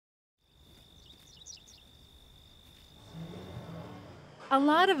A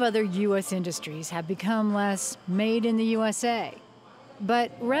lot of other U.S. industries have become less made in the USA.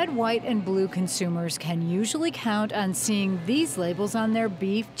 But red, white, and blue consumers can usually count on seeing these labels on their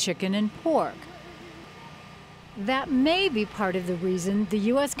beef, chicken, and pork. That may be part of the reason the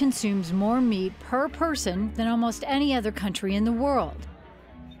U.S. consumes more meat per person than almost any other country in the world.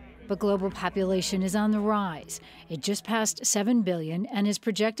 But global population is on the rise. It just passed 7 billion and is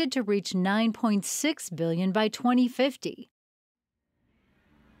projected to reach 9.6 billion by 2050.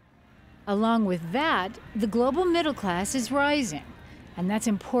 Along with that, the global middle class is rising. And that's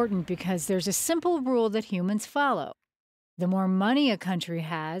important because there's a simple rule that humans follow. The more money a country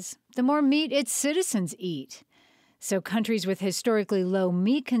has, the more meat its citizens eat. So countries with historically low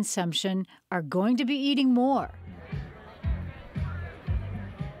meat consumption are going to be eating more.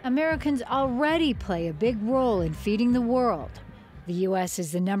 Americans already play a big role in feeding the world. The U.S.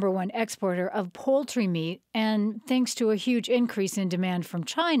 is the #1 exporter of poultry meat, and thanks to a huge increase in demand from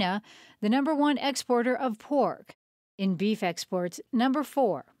China, the #1 exporter of pork. In beef exports,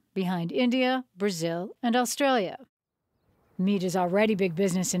 #4, behind India, Brazil, and Australia. Meat is already big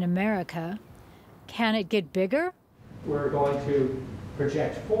business in America. Can it get bigger? We're going to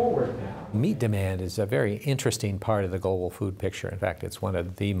project forward now. Meat demand is a very interesting part of the global food picture. In fact, it's one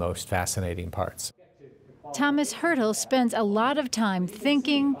of the most fascinating parts. Thomas Hertel spends a lot of time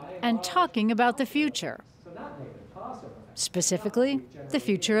thinking and talking about the future. Specifically, the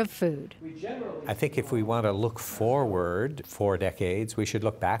future of food. I think if we want to look forward 4 decades, we should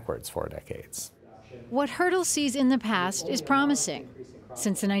look backwards 4 decades. What Hertel sees in the past is promising.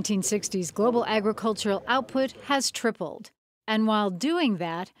 Since the 1960s, global agricultural output has tripled. And while doing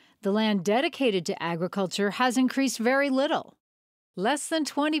that, the land dedicated to agriculture has increased very little, less than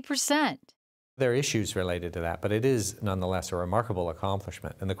 20%. There are issues related to that, but it is nonetheless a remarkable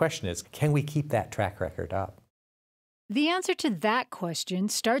accomplishment. And the question is, can we keep that track record up? The answer to that question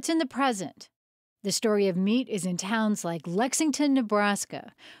starts in the present. The story of meat is in towns like Lexington,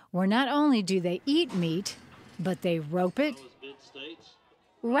 Nebraska, where not only do they eat meat, but they rope it,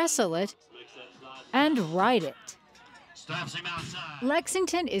 wrestle it, and ride it.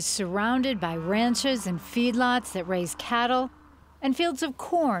 Lexington is surrounded by ranches and feedlots that raise cattle and fields of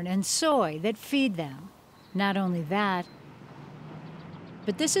corn and soy that feed them. Not only that,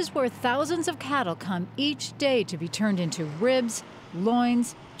 but this is where thousands of cattle come each day to be turned into ribs,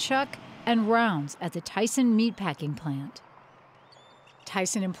 loins, chuck, and rounds at the Tyson meatpacking plant.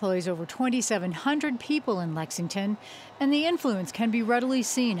 Tyson employs over 2,700 people in Lexington, and the influence can be readily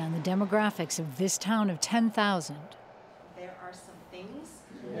seen on the demographics of this town of 10,000. There are some things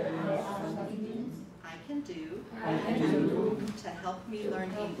I can do to help me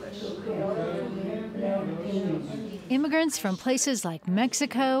learn English. Immigrants from places like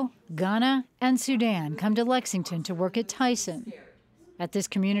Mexico, Ghana, and Sudan come to Lexington to work at Tyson. At this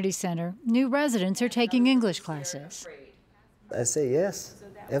community center, new residents are taking English classes. I say yes,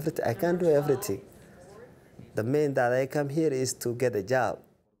 I can do everything. The main that I come here is to get a job.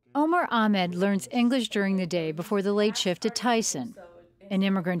 Omar Ahmed learns English during the day before the late shift at Tyson. An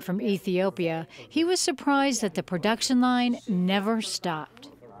immigrant from Ethiopia, he was surprised that the production line never stopped.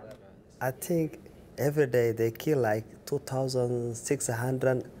 I think every day they kill like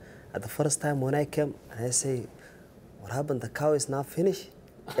 2,600. At the first time when I came, I say, what happened? The cow is not finished.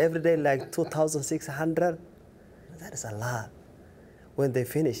 Every day like 2,600. That is a lot. When they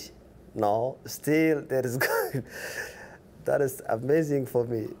finish, no, still there is good. That is amazing for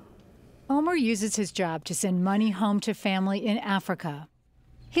me. Omar uses his job to send money home to family in Africa.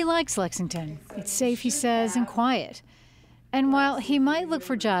 He likes Lexington. It's safe, he says, and quiet. And while he might look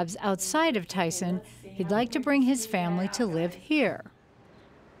for jobs outside of Tyson, he'd like to bring his family to live here.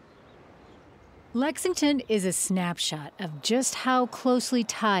 Lexington is a snapshot of just how closely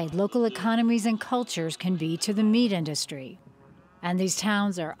tied local economies and cultures can be to the meat industry. And these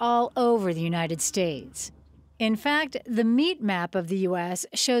towns are all over the United States. In fact, the meat map of the U.S.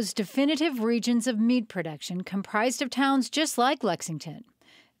 shows definitive regions of meat production comprised of towns just like Lexington.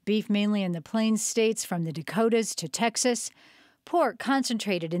 Beef mainly in the Plains states from the Dakotas to Texas, pork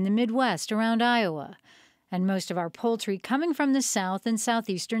concentrated in the Midwest around Iowa, and most of our poultry coming from the South and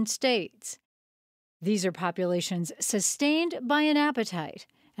Southeastern states. These are populations sustained by an appetite,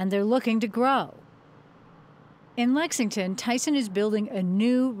 and they're looking to grow. In Lexington, Tyson is building a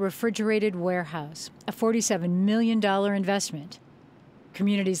new refrigerated warehouse, a $47 million investment.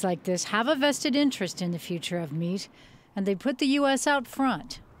 Communities like this have a vested interest in the future of meat, and they put the U.S. out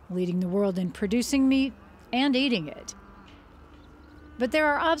front, leading the world in producing meat and eating it. But there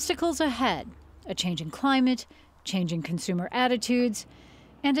are obstacles ahead, a changing climate, changing consumer attitudes,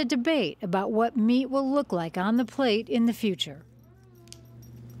 and a debate about what meat will look like on the plate in the future.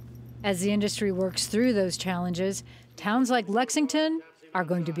 As the industry works through those challenges, towns like Lexington are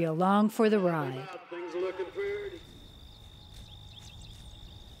going to be along for the ride.